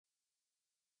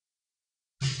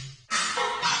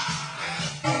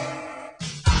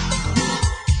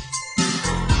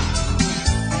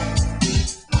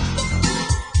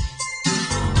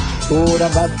Ora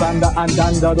basanda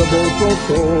andando do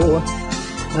bolso.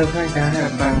 I think I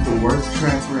have about the worst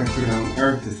track record on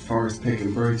earth as far as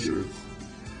picking preachers.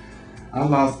 I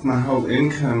lost my whole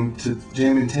income to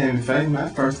Jim and Tammy Faye. My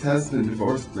first husband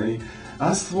divorced me.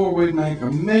 I swore we'd make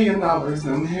 $1 million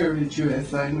on Heritage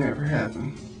USA. Never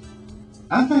happened.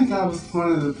 I think I was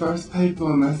one of the first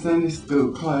people in my Sunday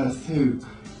school class who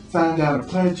signed out a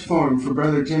pledge form for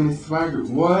Brother Jimmy Swaggart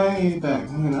way back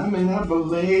when. I mean, I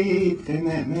believed in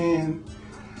that man.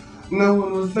 No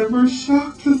one was ever as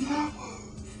shocked as I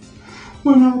was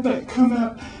when all that come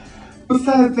out.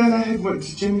 Besides that, I had went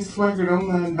to Jimmy Swaggart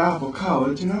Online Bible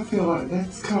College, and I feel like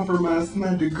that's compromised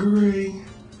my degree.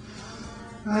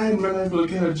 I hadn't been able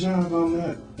to get a job on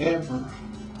that ever.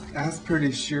 I was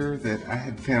pretty sure that I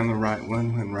had found the right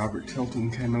one when Robert Tilton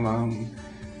came along.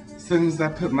 As soon as I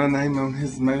put my name on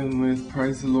his mailing list,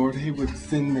 praise the Lord, he would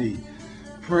send me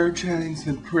prayer chains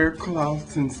and prayer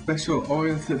cloths and special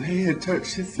oils that he had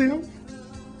touched himself.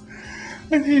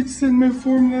 And he'd send me a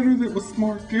form letter that was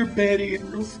marked Dear Betty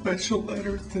in real special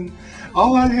letters, and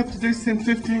all I'd have to do is send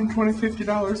 $15, $20,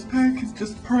 $50 back and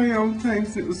just pray on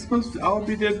things. It was supposed to all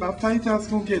be done by faith. I was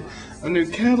going to get a new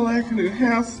Cadillac, a new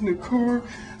house, a new car,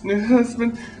 a new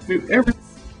husband, new everything.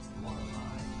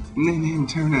 And then he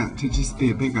turned out to just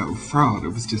be a big old fraud. It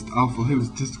was just awful. He was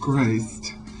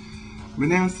disgraced. But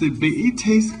now I see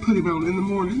BET's put him on in the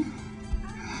morning.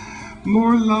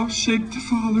 More lost sheep to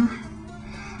father.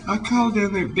 I called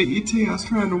down there at BET. I was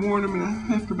trying to warn him,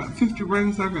 and after about 50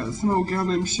 rings, I got some old gal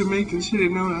named Shamik, and she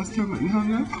didn't know what I was talking about and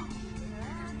hung up.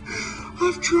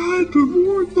 I've tried to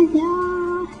warn the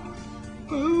world.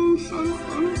 Oh,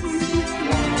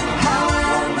 so.